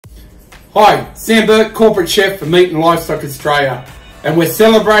Hi, Sam Burke, Corporate Chef for Meat and Livestock Australia, and we're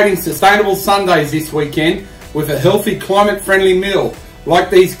celebrating Sustainable Sundays this weekend with a healthy, climate-friendly meal like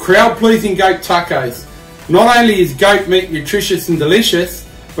these crowd-pleasing goat tacos. Not only is goat meat nutritious and delicious,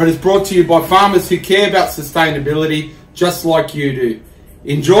 but it's brought to you by farmers who care about sustainability just like you do.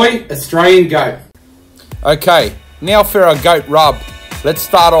 Enjoy Australian goat. Okay, now for our goat rub. Let's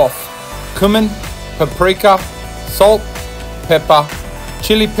start off. Cumin, paprika, salt, pepper,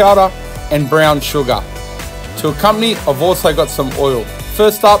 chili powder and brown sugar. To accompany, I've also got some oil.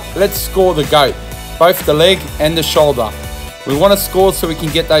 First up, let's score the goat, both the leg and the shoulder. We want to score so we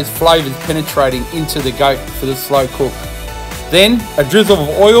can get those flavours penetrating into the goat for the slow cook. Then a drizzle of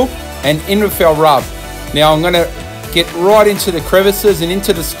oil and in with our rub. Now I'm going to get right into the crevices and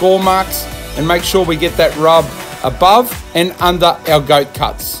into the score marks and make sure we get that rub above and under our goat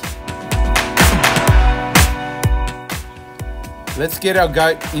cuts. Let's get our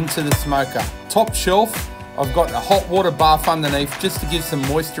goat into the smoker. Top shelf, I've got a hot water bath underneath just to give some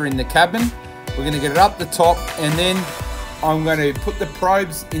moisture in the cabin. We're going to get it up the top and then I'm going to put the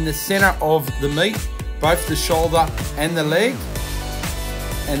probes in the center of the meat, both the shoulder and the leg.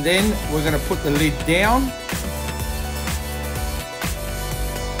 And then we're going to put the lid down.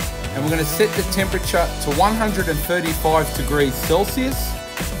 And we're going to set the temperature to 135 degrees Celsius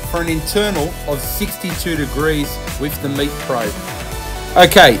for an internal of 62 degrees with the meat probe.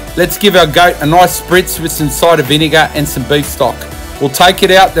 Okay, let's give our goat a nice spritz with some cider vinegar and some beef stock. We'll take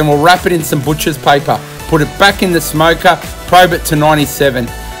it out, then we'll wrap it in some butcher's paper, put it back in the smoker, probe it to 97.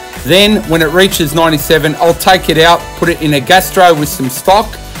 Then when it reaches 97, I'll take it out, put it in a gastro with some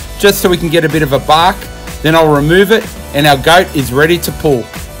stock, just so we can get a bit of a bark. Then I'll remove it and our goat is ready to pull.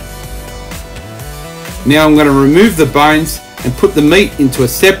 Now I'm going to remove the bones and put the meat into a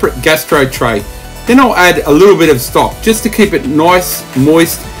separate gastro tray. Then I'll add a little bit of stock just to keep it nice,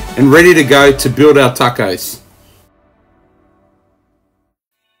 moist and ready to go to build our tacos.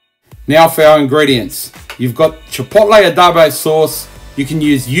 Now for our ingredients. You've got chipotle adobo sauce. You can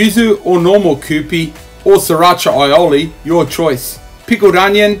use yuzu or normal kupi or sriracha aioli, your choice. Pickled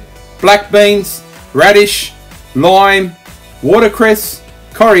onion, black beans, radish, lime, watercress,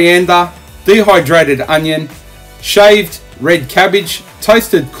 coriander, dehydrated onion, shaved red cabbage,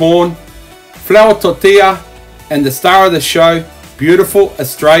 toasted corn, flour tortilla, and the star of the show, beautiful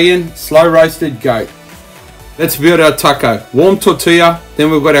Australian slow roasted goat. Let's build our taco. Warm tortilla,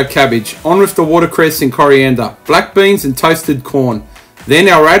 then we've got our cabbage. On with the watercress and coriander, black beans and toasted corn. Then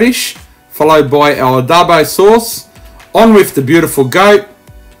our radish, followed by our adobo sauce. On with the beautiful goat,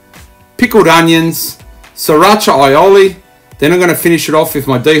 pickled onions, sriracha aioli. Then I'm going to finish it off with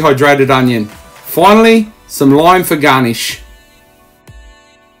my dehydrated onion. Finally, some lime for garnish.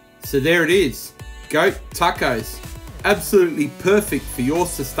 So there it is, goat tacos. Absolutely perfect for your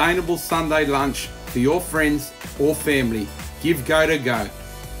sustainable Sunday lunch for your friends or family. Give goat a go.